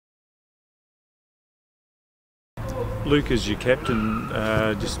Luke as your captain,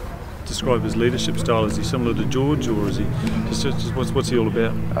 just describe his leadership style. Is he similar to George, or is he just what's he all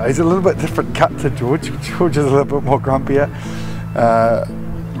about? He's a little bit different cut to George. George is a little bit more grumpier,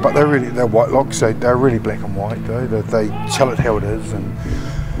 but they're Whitelock, so they're really black and white though. They tell it how it is, and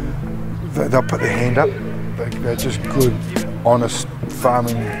they'll put their hand up. They're just good, honest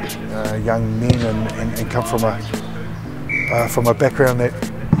farming young men, and come from a background that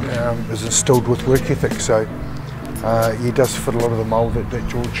is instilled with work ethic. So he does fit a lot of the mould that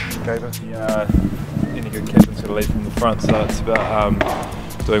George gave us. Yeah, any good captain's got to lead from the front, so it's about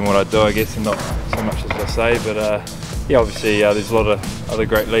doing what I do, I guess, and not so much as I say. But yeah, obviously there's a lot of other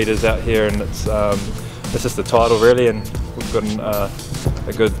great leaders out here, and it's just the title really, and we've got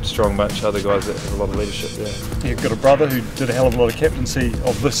a good, strong bunch of other guys that have a lot of leadership there. You've got a brother who did a hell of a lot of captaincy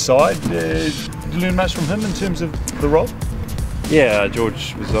of this side. Did you learn much from him in terms of the role? Yeah,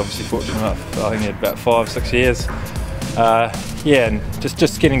 George was obviously fortunate enough. I think he had about 5-6 years. Yeah, and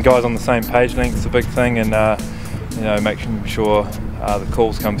just getting guys on the same page length is a big thing, and you know, making sure the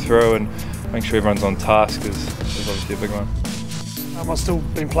calls come through and making sure everyone's on task is obviously a big one.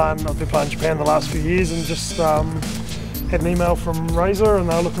 I've been playing Japan the last few years, and just had an email from Razor, and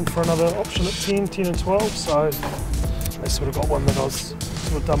they were looking for another option at 10 and 12, so they sort of got one that I was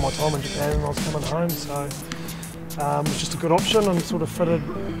sort of done my time in Japan and I was coming home, so it was just a good option and sort of fitted,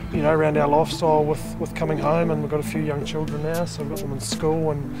 you know, around our lifestyle with coming home, and we've got a few young children now, so we've got them in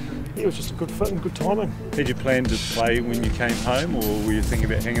school, and yeah, it was just a good fit and good timing. Did you plan to play when you came home, or were you thinking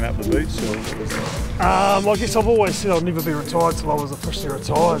about hanging up the boots, or what was that? I guess I've always said I'd never be retired till I was officially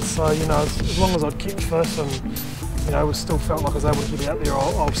retired, so you know, as long as I'd kept fit and you know, still felt like I was able to get out there,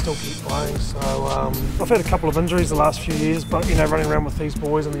 I'll still keep playing. So I've had a couple of injuries the last few years, but you know, running around with these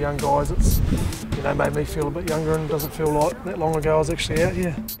boys and the young guys, it's, you know, made me feel a bit younger, and doesn't feel like that long ago I was actually out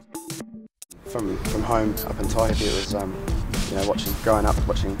here. From home up in Taihape, it was you know, growing up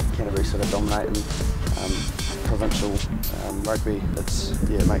watching Canterbury sort of dominate and provincial rugby.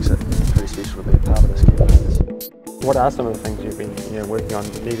 It makes it pretty special to be a part of this campaign. What are some of the things you've been working on,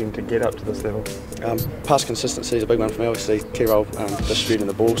 needing to get up to this level? Pass consistency is a big one for me. Obviously, key role distributing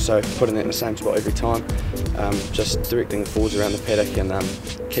the ball, so putting that in the same spot every time. Just directing the forwards around the paddock and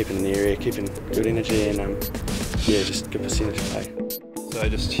keeping in the area, keeping good energy, and yeah, just good percentage play. So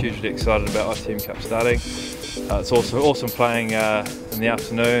just hugely excited about our team cup starting. It's also awesome playing in the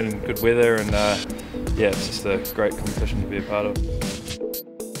afternoon and good weather, and yeah, it's just a great competition to be a part of.